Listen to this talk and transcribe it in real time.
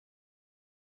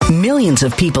Millions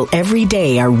of people every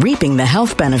day are reaping the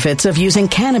health benefits of using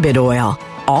cannabis oil,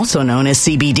 also known as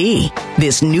CBD.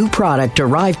 This new product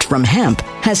derived from hemp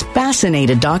has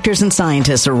fascinated doctors and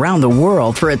scientists around the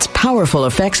world for its powerful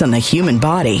effects on the human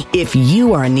body. If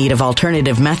you are in need of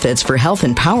alternative methods for health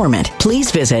empowerment, please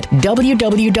visit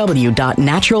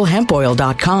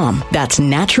www.naturalhempoil.com. That's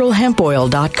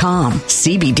naturalhempoil.com.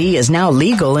 CBD is now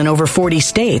legal in over 40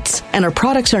 states, and our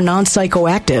products are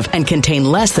non-psychoactive and contain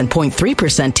less than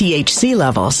 0.3% THC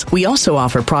levels. We also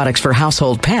offer products for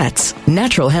household pets.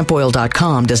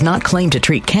 Naturalhempoil.com does not claim to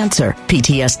treat cancer,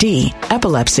 PTSD,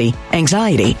 epilepsy,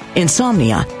 anxiety,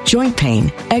 insomnia, joint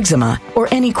pain, eczema, or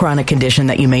any chronic condition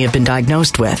that you may have been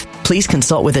diagnosed with. Please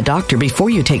consult with a doctor before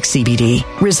you take CBD.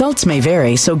 Results may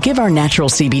vary, so give our natural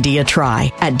CBD a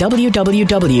try at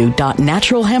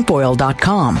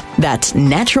www.naturalhempoil.com. That's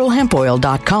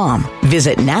naturalhempoil.com.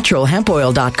 Visit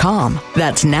naturalhempoil.com.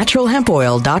 That's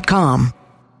naturalhempoil.com.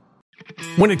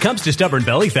 When it comes to stubborn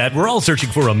belly fat, we're all searching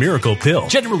for a miracle pill.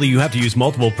 Generally, you have to use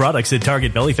multiple products that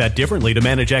target belly fat differently to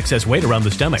manage excess weight around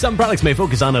the stomach. Some products may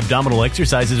focus on abdominal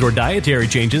exercises or dietary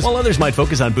changes, while others might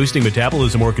focus on boosting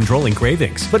metabolism or controlling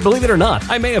cravings. But believe it or not,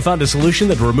 I may have found a solution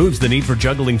that removes the need for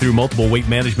juggling through multiple weight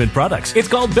management products. It's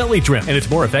called Belly Trim, and it's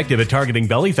more effective at targeting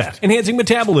belly fat, enhancing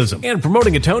metabolism, and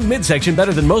promoting a toned midsection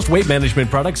better than most weight management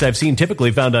products I've seen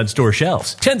typically found on store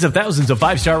shelves. Tens of thousands of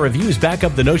 5-star reviews back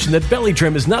up the notion that Belly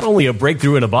Trim is not only a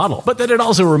breakthrough in a bottle, but that it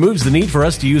also removes the need for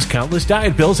us to use countless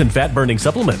diet pills and fat-burning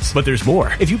supplements. But there's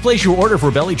more. If you place your order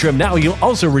for Belly Trim now, you'll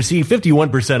also receive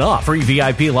 51% off, free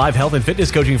VIP live health and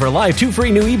fitness coaching for life, 2 free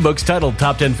new ebooks titled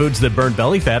Top 10 Foods That Burn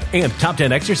Belly Fat and Top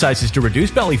 10 Exercises to Reduce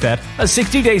Belly Fat, a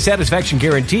 60-day satisfaction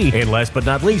guarantee, and last but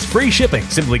not least, free shipping.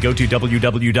 Simply go to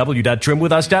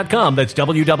www.trimwithus.com. That's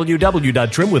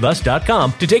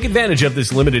www.trimwithus.com to take advantage of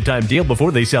this limited time deal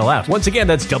before they sell out. Once again,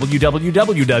 that's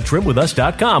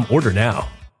www.trimwithus.com. Order now.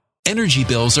 Energy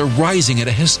bills are rising at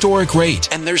a historic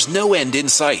rate, and there's no end in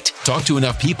sight. Talk to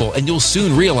enough people, and you'll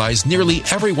soon realize nearly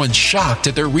everyone's shocked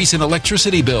at their recent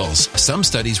electricity bills. Some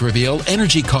studies reveal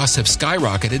energy costs have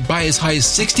skyrocketed by as high as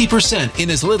 60%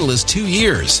 in as little as 2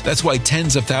 years. That's why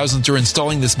tens of thousands are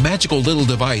installing this magical little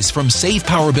device from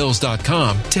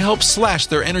SavePowerBills.com to help slash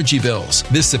their energy bills.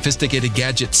 This sophisticated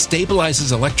gadget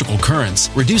stabilizes electrical currents,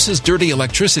 reduces dirty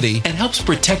electricity, and helps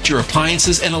protect your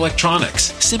appliances and electronics.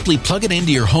 Simply plug it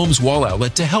into your home's wall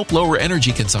outlet to help lower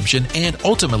energy consumption and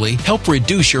ultimately help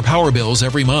reduce your power bills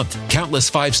every month.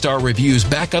 Countless 5-star reviews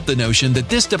back up the notion that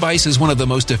this device is one of the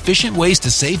most efficient ways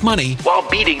to save money while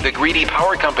beating the greedy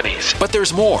power companies. But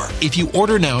there's more. If you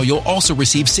order now, you'll also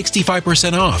receive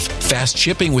 65% off, fast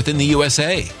shipping within the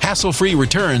USA, hassle-free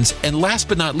returns, and last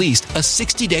but not least, a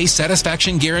 60-day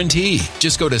satisfaction guarantee.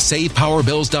 Just go to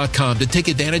SavePowerBills.com to take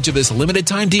advantage of this limited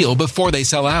time deal before they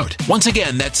sell out. Once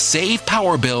again, that's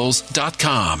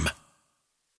SavePowerBills.com.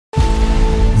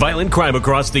 Violent crime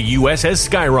across the U.S. has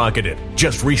skyrocketed.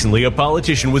 Just recently, a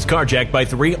politician was carjacked by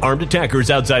 3 armed attackers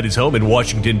outside his home in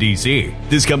Washington, D.C.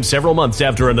 This comes several months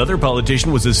after another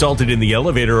politician was assaulted in the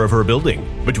elevator of her building.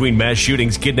 Between mass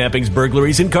shootings, kidnappings,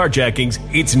 burglaries, and carjackings,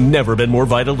 it's never been more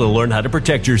vital to learn how to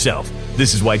protect yourself.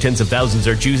 This is why tens of thousands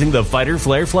are choosing the Fighter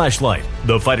Flare flashlight.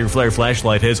 The Fighter Flare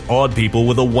flashlight has awed people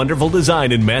with a wonderful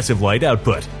design and massive light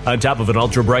output. On top of an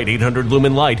ultra-bright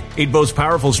 800-lumen light, it boasts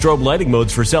powerful strobe lighting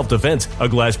modes for self-defense, a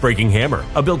glass-breaking hammer,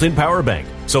 a built-in power bank,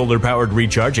 solar-powered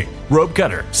recharging, rope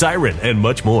cutter, siren, and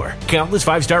much more. Countless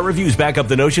 5-star reviews back up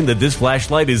the notion that this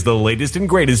flashlight is the latest and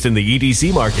greatest in the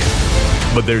EDC market.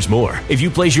 But there's more. If you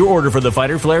place your order for the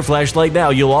Fighter Flare flashlight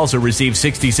now, you'll also receive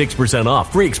 66%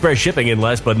 off, free express shipping, and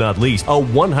last but not least, a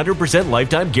 100%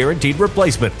 lifetime guaranteed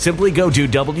replacement. Simply go to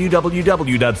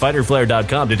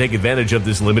www.fighterflare.com to take advantage of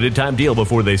this limited time deal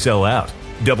before they sell out.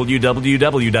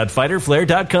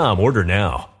 www.fighterflare.com. Order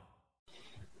now.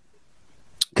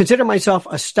 Consider myself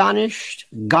astonished,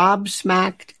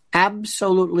 gobsmacked,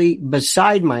 absolutely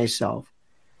beside myself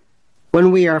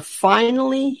when we are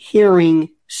finally hearing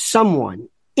someone,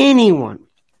 anyone,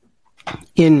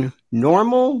 in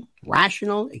normal,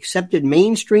 rational, accepted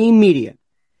mainstream media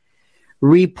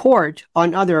report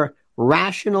on other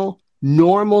rational,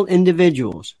 normal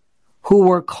individuals who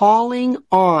were calling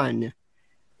on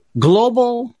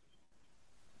global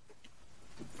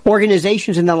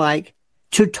organizations and the like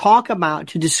to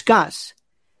discuss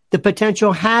the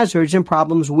potential hazards and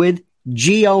problems with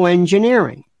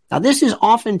geoengineering. Now, this is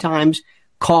oftentimes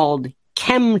called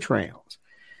chemtrails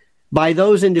by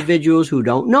those individuals who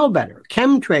don't know better.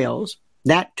 Chemtrails,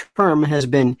 that term has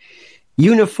been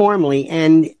uniformly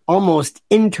and almost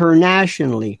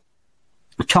internationally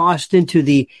tossed into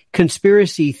the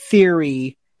conspiracy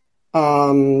theory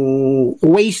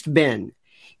waste bin.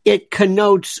 it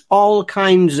connotes all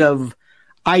kinds of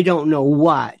I don't know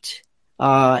what.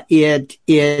 It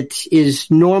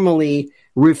is normally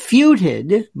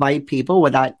refuted by people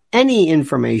without any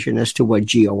information as to what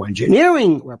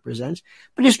geoengineering represents,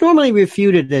 but it's normally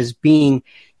refuted as being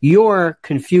your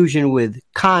confusion with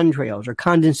contrails or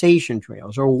condensation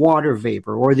trails or water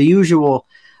vapor or the usual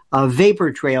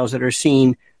vapor trails that are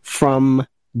seen from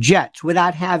jets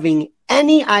without having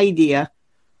any idea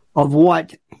of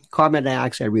what carbon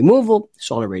dioxide removal,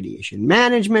 solar radiation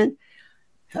management,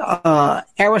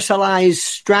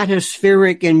 aerosolized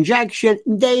stratospheric injection.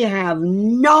 They have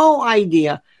no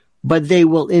idea, but they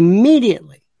will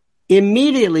immediately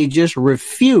just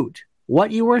refute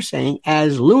what you are saying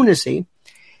as lunacy.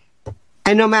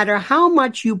 And no matter how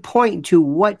much you point to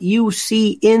what you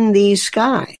see in the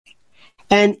sky,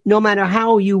 and no matter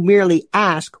how you merely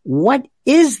ask, what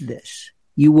is this?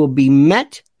 You will be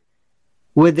met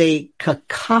with a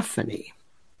cacophony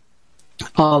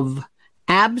of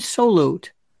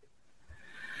absolute,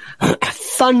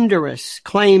 thunderous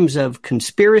claims of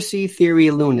conspiracy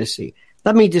theory lunacy.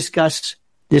 Let me discuss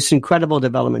this incredible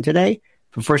development today.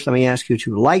 But first, let me ask you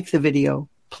to like the video.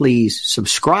 Please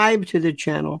subscribe to the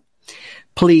channel.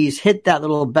 Please hit that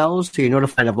little bell so you're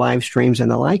notified of live streams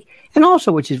and the like. And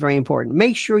also, which is very important,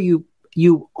 make sure you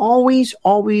always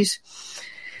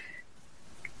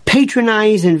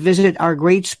patronize and visit our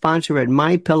great sponsor at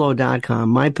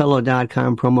MyPillow.com.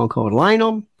 MyPillow.com, promo code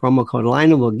Lionel. Promo code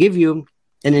Lionel will give you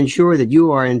and ensure that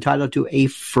you are entitled to a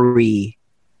free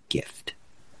gift.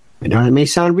 I know that may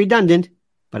sound redundant,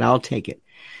 but I'll take it.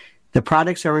 The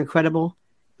products are incredible.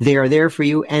 They are there for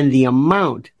you, and the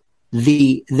amount,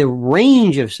 the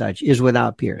range of such is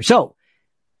without peer. So,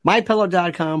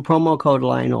 MyPillow.com, promo code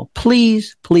Lionel.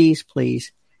 Please, please,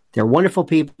 please. They're wonderful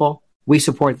people. We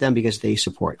support them because they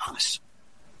support us.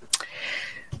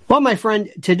 Well, my friend,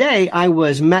 today I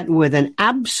was met with an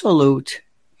absolute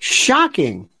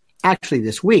shocking, actually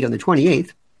this week on the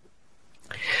 28th,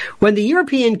 when the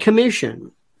European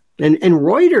Commission and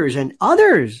Reuters and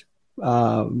others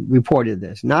reported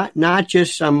this, not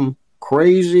just some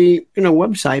crazy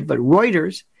website, but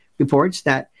Reuters reports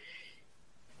that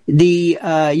the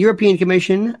European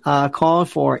Commission called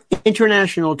for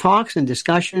international talks and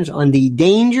discussions on the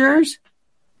dangers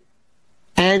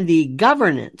and the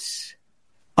governance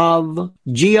of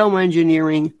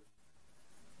geoengineering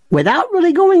without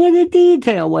really going into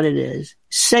detail what it is,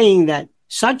 saying that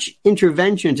such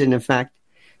interventions, in effect,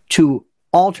 to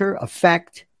alter,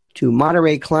 affect, to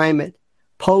moderate climate,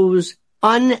 pose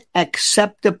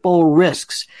unacceptable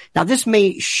risks. Now, this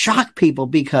may shock people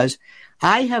because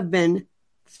I have been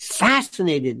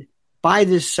fascinated by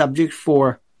this subject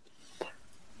for,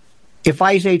 if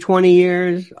I say 20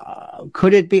 years,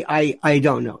 could it be? I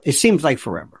don't know. It seems like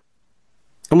forever.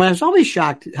 And I was always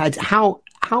shocked at how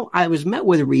I was met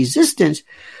with resistance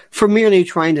for merely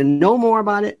trying to know more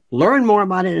about it, learn more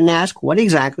about it, and ask, what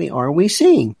exactly are we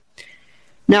seeing?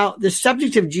 Now, the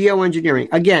subject of geoengineering,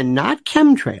 again, not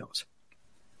chemtrails,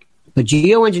 but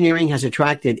geoengineering has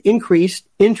attracted increased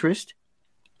interest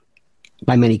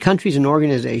by many countries and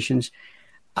organizations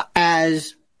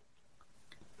as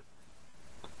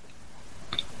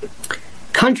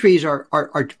countries are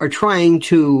trying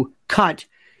to cut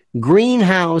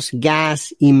greenhouse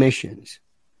gas emissions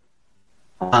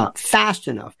fast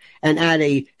enough and at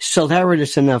a celerity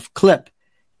enough clip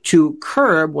to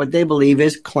curb what they believe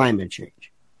is climate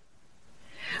change.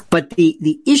 But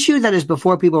the issue that is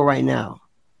before people right now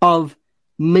of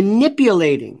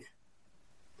manipulating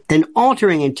and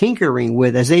altering and tinkering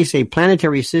with, as they say,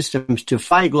 planetary systems to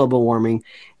fight global warming,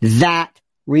 that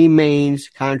remains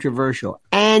controversial.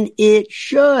 And it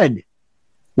should.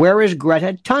 Where is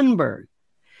Greta Thunberg?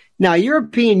 Now,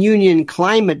 European Union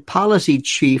climate policy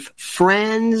chief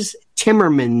Frans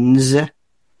Timmermans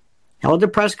held a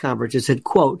press conference and said,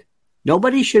 quote,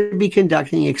 "Nobody should be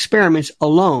conducting experiments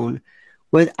alone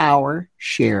with our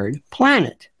shared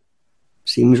planet."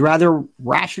 Seems rather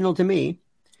rational to me.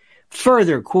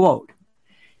 Further, quote,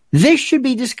 "This should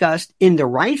be discussed in the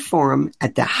right forum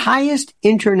at the highest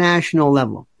international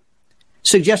level,"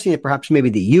 suggesting that perhaps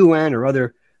maybe the UN or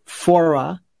other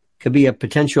fora could be a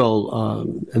potential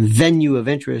venue of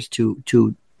interest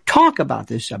to talk about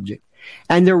this subject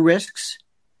and the risks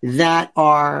that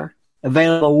are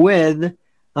available with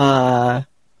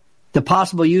the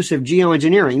possible use of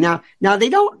geoengineering. Now they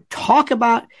don't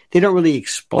really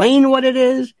explain what it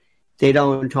is. They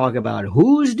don't talk about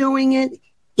who's doing it,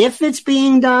 if it's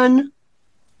being done,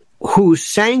 who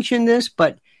sanctioned this,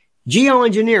 but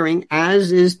geoengineering,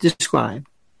 as is described,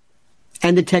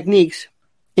 and the techniques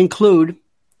include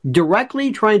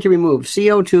directly trying to remove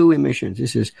CO2 emissions.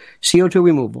 This is CO2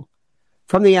 removal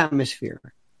from the atmosphere.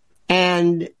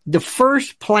 And the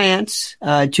first plants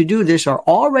to do this are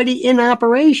already in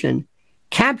operation,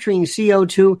 capturing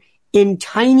CO2 in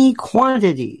tiny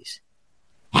quantities.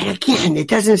 And again, it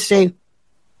doesn't say,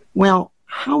 well,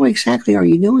 how exactly are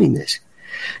you doing this?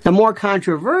 Now, more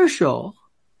controversial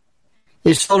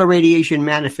is solar radiation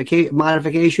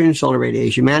modification, solar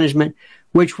radiation management,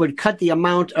 which would cut the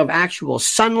amount of actual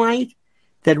sunlight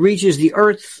that reaches the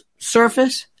Earth's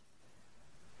surface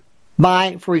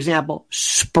by, for example,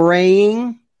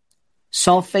 spraying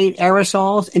sulfate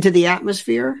aerosols into the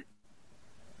atmosphere.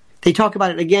 They talk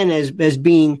about it again as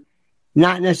being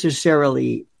not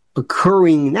necessarily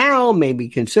occurring now, may be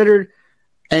considered.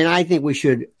 And I think we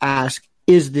should ask,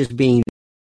 is this being?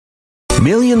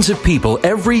 Millions of people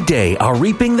every day are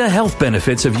reaping the health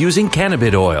benefits of using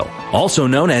cannabis oil, also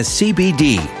known as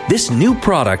CBD. This new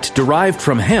product derived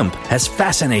from hemp has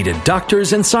fascinated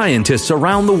doctors and scientists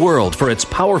around the world for its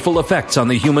powerful effects on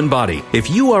the human body. If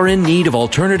you are in need of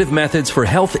alternative methods for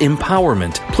health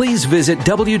empowerment, please visit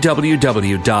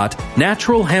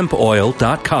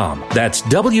www.naturalhempoil.com. That's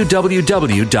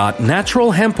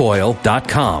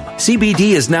www.naturalhempoil.com. CBD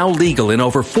is now legal in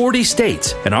over 40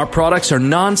 states, and our products are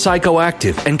non-psychoactive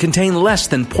and contain less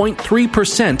than 0.3%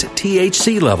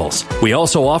 THC levels. We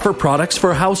also offer products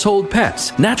for household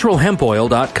pets.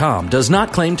 NaturalHempOil.com does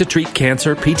not claim to treat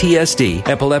cancer, PTSD,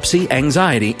 epilepsy,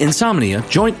 anxiety, insomnia,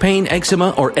 joint pain,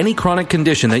 eczema, or any chronic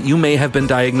condition that you may have been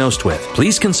diagnosed with.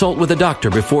 Please consult with a doctor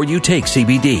before you take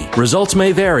CBD. Results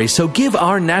may vary, so give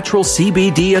our natural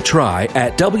CBD a try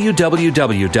at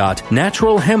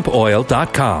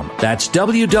www.naturalhempoil.com. That's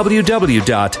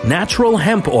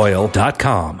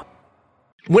www.naturalhempoil.com.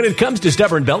 When it comes to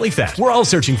stubborn belly fat, we're all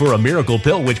searching for a miracle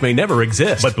pill which may never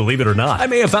exist. But believe it or not, I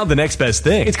may have found the next best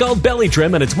thing. It's called Belly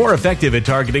Trim, and it's more effective at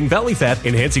targeting belly fat,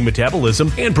 enhancing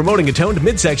metabolism, and promoting a toned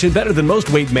midsection better than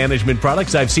most weight management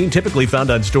products I've seen typically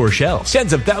found on store shelves.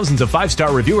 Tens of thousands of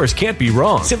 5-star reviewers can't be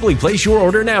wrong. Simply place your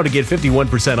order now to get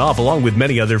 51% off along with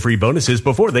many other free bonuses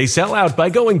before they sell out by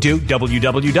going to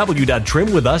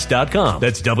www.trimwithus.com.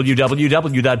 That's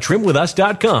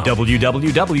www.trimwithus.com.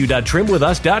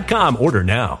 www.trimwithus.com. Order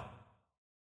now.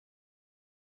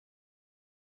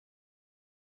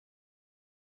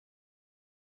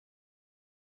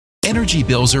 Energy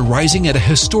bills are rising at a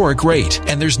historic rate,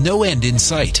 and there's no end in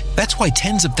sight. That's why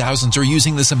tens of thousands are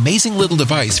using this amazing little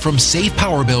device from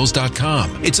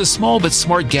SavePowerBills.com. It's a small but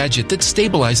smart gadget that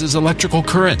stabilizes electrical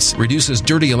currents, reduces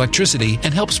dirty electricity,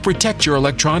 and helps protect your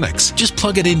electronics. Just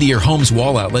plug it into your home's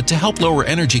wall outlet to help lower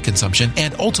energy consumption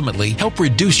and ultimately help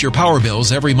reduce your power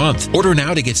bills every month. Order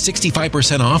now to get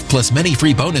 65% off plus many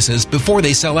free bonuses before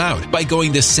they sell out by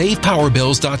going to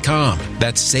SavePowerBills.com.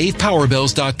 That's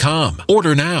SavePowerBills.com.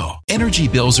 Order now. Energy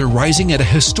bills are rising at a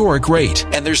historic rate,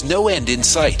 and there's no end in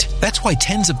sight. That's why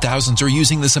tens of thousands are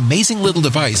using this amazing little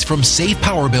device from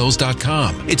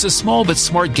SavePowerBills.com. It's a small but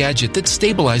smart gadget that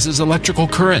stabilizes electrical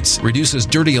currents, reduces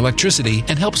dirty electricity,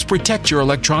 and helps protect your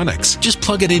electronics. Just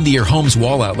plug it into your home's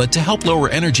wall outlet to help lower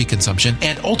energy consumption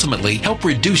and ultimately help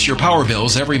reduce your power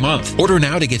bills every month. Order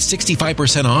now to get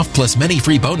 65% off plus many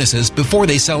free bonuses before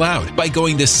they sell out by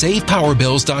going to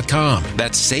SavePowerBills.com.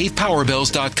 That's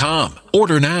SavePowerBills.com.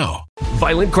 Order now.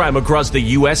 Violent crime across the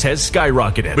U.S. has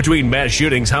skyrocketed. Between mass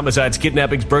shootings, homicides,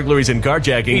 kidnappings, burglaries, and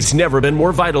carjackings, it's never been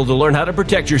more vital to learn how to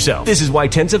protect yourself. This is why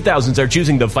tens of thousands are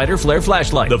choosing the Fighter Flare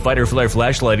flashlight. The Fighter Flare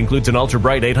flashlight includes an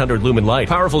ultra-bright 800 lumen light,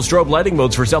 powerful strobe lighting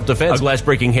modes for self-defense, a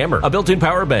glass-breaking hammer, a built-in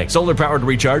power bank, solar-powered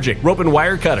recharging, rope and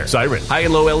wire cutter, siren, high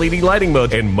and low LED lighting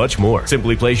mode, and much more.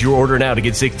 Simply place your order now to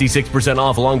get 66%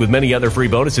 off along with many other free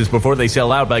bonuses before they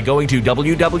sell out by going to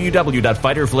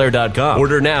www.fighterflare.com.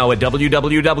 Order now at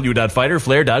www.fighterflare.com.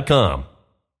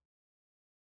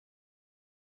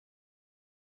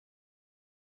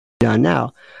 Done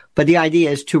now, but the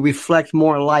idea is to reflect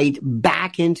more light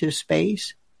back into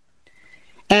space.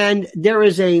 And there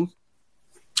is a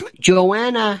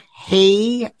Joanna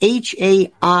Haigh,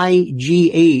 Haigh,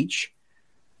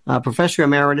 professor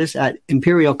emeritus at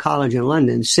Imperial College in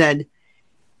London, said,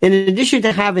 in addition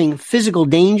to having physical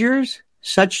dangers,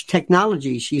 such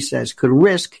technology, she says, could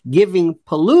risk giving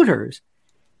polluters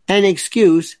an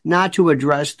excuse not to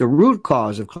address the root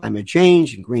cause of climate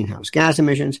change and greenhouse gas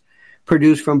emissions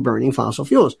produced from burning fossil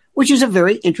fuels, which is a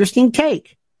very interesting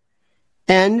take.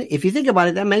 And if you think about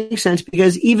it, that makes sense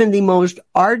because even the most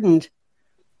ardent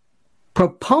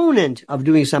proponent of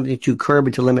doing something to curb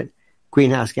and to limit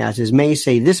greenhouse gases may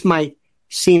say this might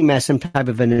seem as some type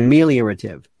of an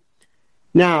ameliorative.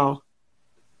 Now,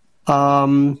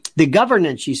 the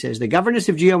governance, she says, the governance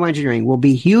of geoengineering will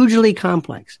be hugely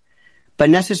complex, but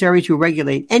necessary to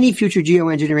regulate any future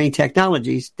geoengineering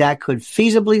technologies that could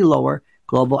feasibly lower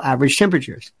global average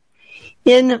temperatures.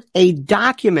 In a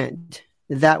document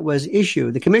that was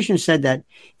issued, the commission said that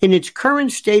in its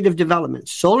current state of development,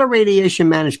 solar radiation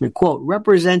management, quote,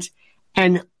 represents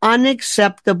an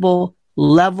unacceptable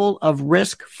level of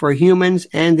risk for humans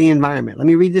and the environment. Let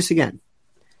me read this again.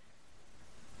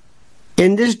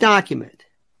 In this document,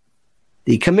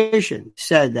 the commission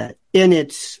said that in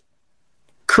its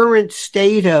current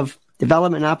state of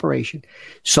development and operation,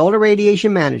 solar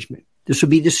radiation management, this would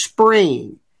be the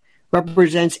spraying,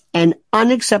 represents an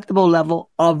unacceptable level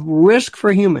of risk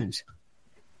for humans.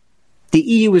 The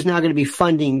EU is now going to be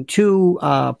funding two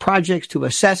projects to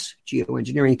assess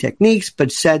geoengineering techniques,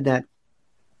 but said that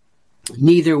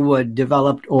neither would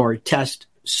develop or test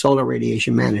solar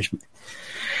radiation management.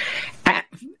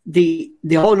 The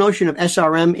whole notion of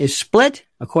SRM is split,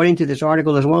 according to this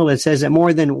article as well. It says that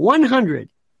more than 100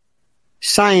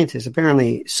 scientists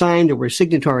apparently signed or were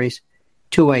signatories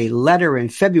to a letter in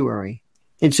February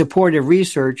in support of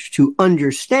research to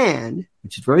understand,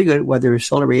 which is very good, whether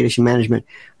solar radiation management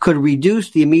could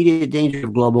reduce the immediate danger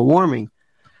of global warming.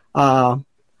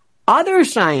 Other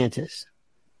scientists,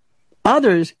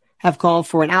 others have called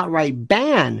for an outright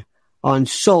ban on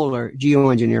solar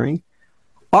geoengineering,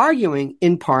 arguing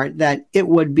in part that it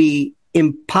would be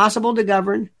impossible to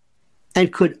govern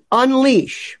and could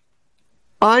unleash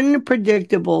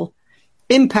unpredictable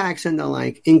impacts and the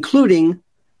like, including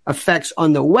effects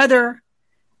on the weather,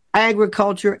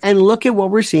 agriculture, and look at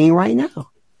what we're seeing right now.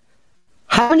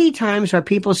 How many times are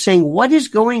people saying, what is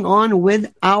going on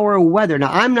with our weather?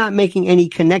 Now, I'm not making any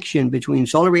connection between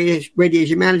solar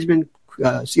radiation management,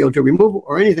 CO2 removal,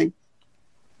 or anything.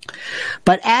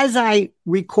 But as I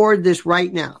record this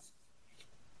right now,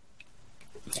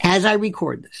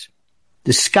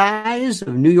 the skies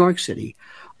of New York City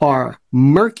are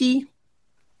murky.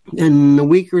 And a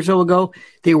week or so ago,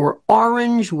 they were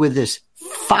orange with this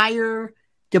fire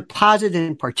deposit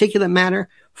and particulate matter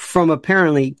from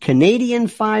apparently Canadian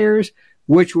fires,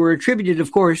 which were attributed,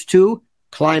 of course, to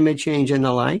climate change and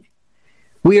the like.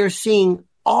 We are seeing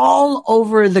all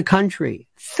over the country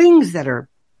things that are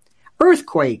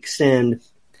earthquakes and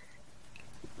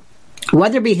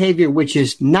weather behavior which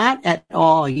is not at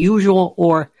all usual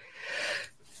or,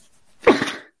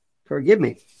 forgive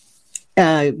me,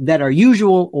 that are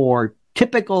usual or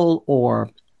typical or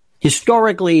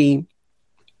historically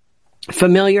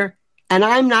familiar. And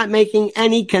I'm not making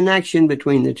any connection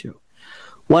between the two.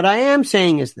 What I am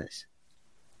saying is this.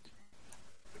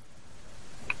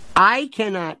 I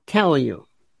cannot tell you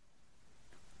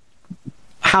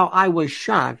how I was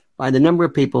shocked by the number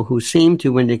of people who seem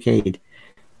to indicate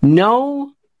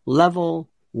no level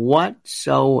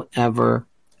whatsoever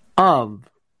of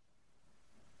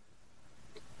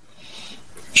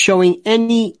showing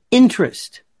any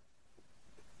interest,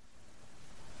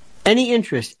 any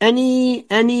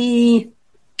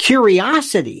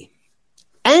curiosity,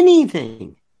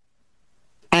 anything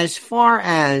as far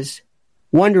as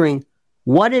wondering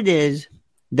what it is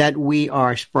that we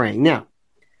are spraying. Now,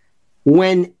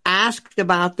 when asked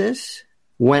about this,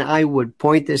 when I would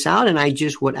point this out and I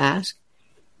just would ask,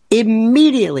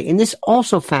 immediately, and this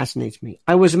also fascinates me,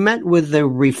 I was met with the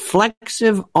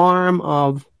reflexive arm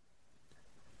of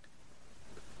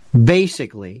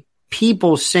basically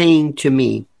people saying to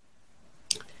me,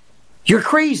 you're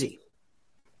crazy.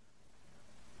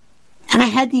 And I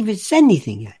hadn't even said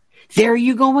anything yet. There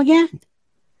you go again.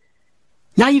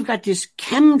 Now you've got this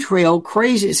chemtrail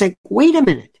crazy. It's like, wait a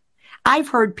minute. I've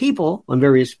heard people on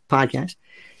various podcasts,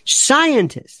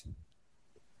 scientists,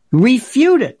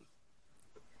 refute it.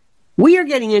 We are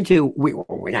getting into,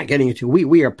 we're not getting into,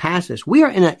 we are past this. We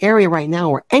are in an area right now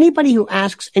where anybody who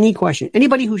asks any question,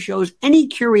 anybody who shows any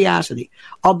curiosity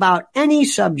about any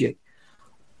subject,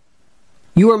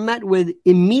 you are met with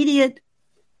immediate,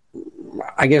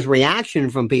 I guess,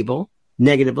 reaction from people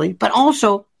negatively, but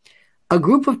also a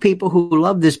group of people who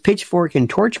love this pitchfork and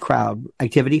torch crowd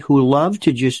activity, who love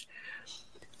to just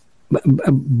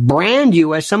brand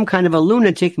you as some kind of a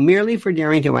lunatic merely for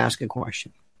daring to ask a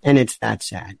question. And it's that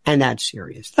sad and that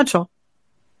serious. That's all.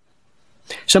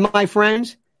 So, my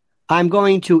friends, I'm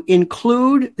going to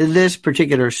include this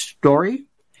particular story,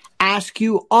 ask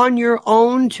you on your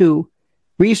own to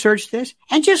research this,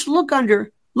 and just look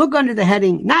under the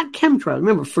heading, not chemtrails.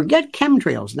 Remember, forget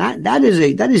chemtrails.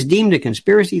 That is deemed a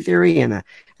conspiracy theory and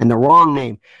the wrong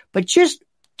name. But just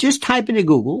type into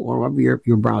Google or whatever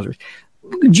your browsers,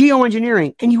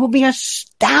 geoengineering, and you will be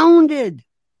astounded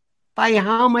by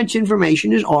how much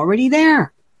information is already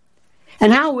there.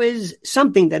 And how is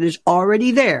something that is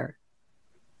already there,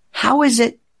 how is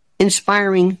it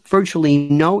inspiring virtually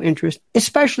no interest,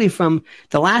 especially from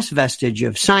the last vestige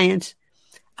of science,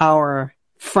 our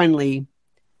friendly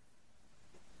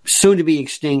soon to be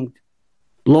extinct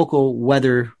local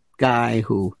weather guy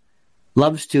who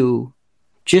loves to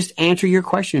just answer your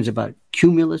questions about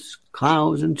cumulus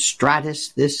clouds and stratus,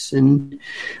 this and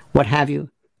what have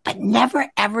you, but never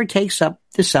ever takes up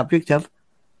the subject of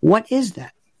what is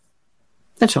that?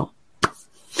 That's all.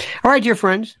 All right, dear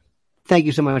friends, thank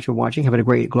you so much for watching. Have a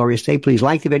great, glorious day. Please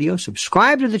like the video,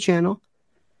 subscribe to the channel,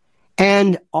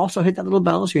 and also hit that little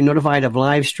bell so you're notified of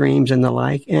live streams and the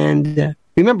like. And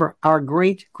remember, our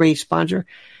great, great sponsor,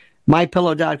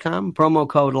 MyPillow.com, promo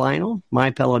code Lionel,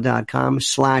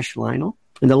 MyPillow.com/Lionel.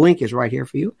 And the link is right here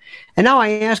for you. And now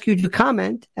I ask you to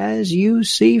comment as you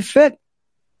see fit.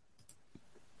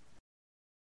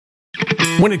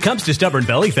 When it comes to stubborn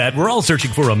belly fat, we're all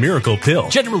searching for a miracle pill.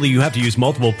 Generally, you have to use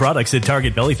multiple products that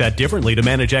target belly fat differently to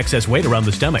manage excess weight around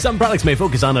the stomach. Some products may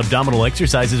focus on abdominal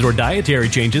exercises or dietary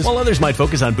changes, while others might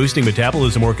focus on boosting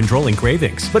metabolism or controlling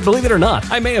cravings. But believe it or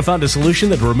not, I may have found a solution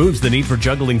that removes the need for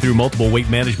juggling through multiple weight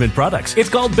management products. It's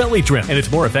called Belly Trim, and it's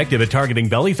more effective at targeting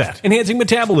belly fat, enhancing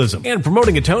metabolism, and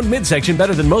promoting a toned midsection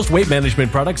better than most weight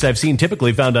management products I've seen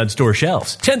typically found on store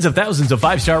shelves. Tens of thousands of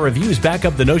 5-star reviews back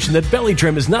up the notion that Belly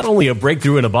Trim is not only a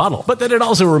breakthrough in a bottle, but that it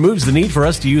also removes the need for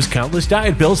us to use countless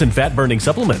diet pills and fat-burning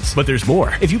supplements. But there's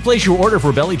more. If you place your order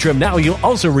for Belly Trim now, you'll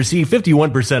also receive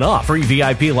 51% off, free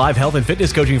VIP live health and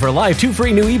fitness coaching for life, 2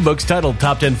 free new ebooks titled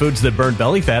Top 10 Foods That Burn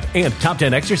Belly Fat and Top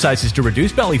 10 Exercises to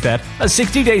Reduce Belly Fat, a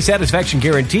 60-day satisfaction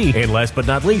guarantee, and last but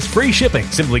not least, free shipping.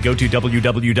 Simply go to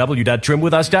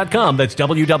www.trimwithus.com. That's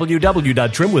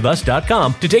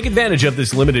www.trimwithus.com to take advantage of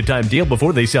this limited time deal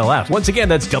before they sell out. Once again,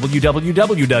 that's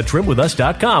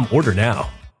www.trimwithus.com. Order now.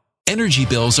 Energy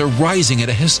bills are rising at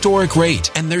a historic rate,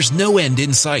 and there's no end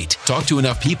in sight. Talk to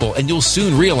enough people, and you'll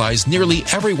soon realize nearly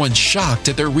everyone's shocked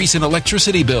at their recent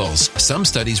electricity bills. Some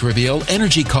studies reveal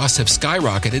energy costs have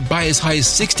skyrocketed by as high as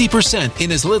 60%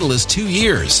 in as little as 2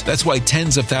 years. That's why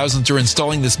tens of thousands are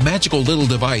installing this magical little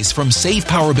device from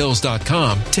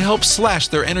SavePowerBills.com to help slash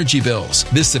their energy bills.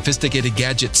 This sophisticated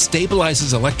gadget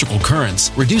stabilizes electrical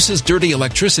currents, reduces dirty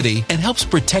electricity, and helps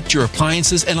protect your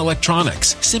appliances and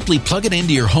electronics. Simply plug it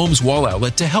into your home's wall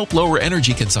outlet to help lower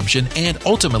energy consumption and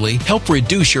ultimately help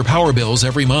reduce your power bills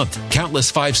every month.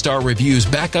 Countless 5-star reviews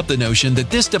back up the notion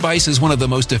that this device is one of the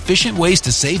most efficient ways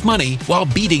to save money while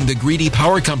beating the greedy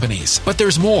power companies. But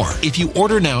there's more. If you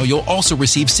order now, you'll also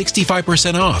receive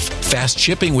 65% off, fast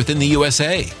shipping within the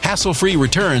USA, hassle-free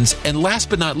returns, and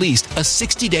last but not least, a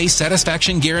 60-day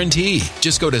satisfaction guarantee.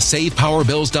 Just go to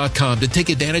SavePowerBills.com to take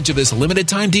advantage of this limited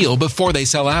time deal before they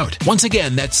sell out. Once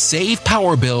again, that's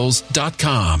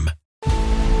SavePowerBills.com.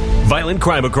 Violent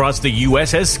crime across the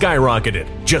U.S. has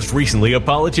skyrocketed. Just recently, a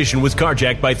politician was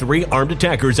carjacked by 3 armed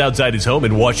attackers outside his home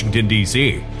in Washington,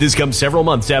 D.C. This comes several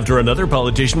months after another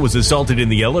politician was assaulted in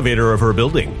the elevator of her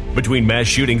building. Between mass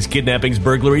shootings, kidnappings,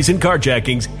 burglaries, and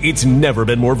carjackings, it's never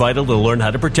been more vital to learn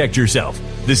how to protect yourself.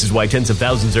 This is why tens of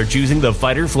thousands are choosing the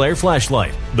Fighter Flare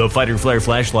flashlight. The Fighter Flare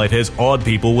flashlight has awed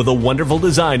people with a wonderful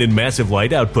design and massive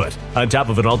light output. On top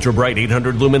of an ultra-bright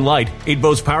 800-lumen light, it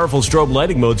boasts powerful strobe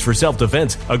lighting modes for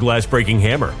self-defense, a glass-breaking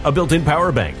hammer, a built-in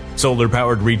power bank,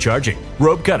 solar-powered recharging,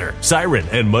 rope cutter, siren,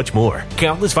 and much more.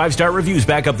 Countless 5-star reviews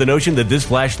back up the notion that this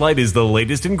flashlight is the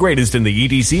latest and greatest in the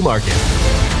EDC market.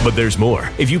 But there's more.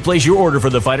 If you place your order for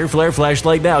the Fighter Flare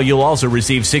flashlight now, you'll also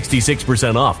receive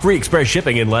 66% off, free express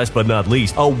shipping, and last but not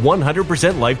least, a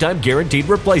 100% lifetime guaranteed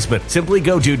replacement. Simply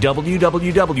go to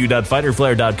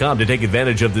www.fighterflare.com to take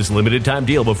advantage of this limited time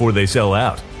deal before they sell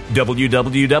out.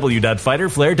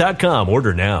 www.fighterflare.com.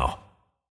 Order now.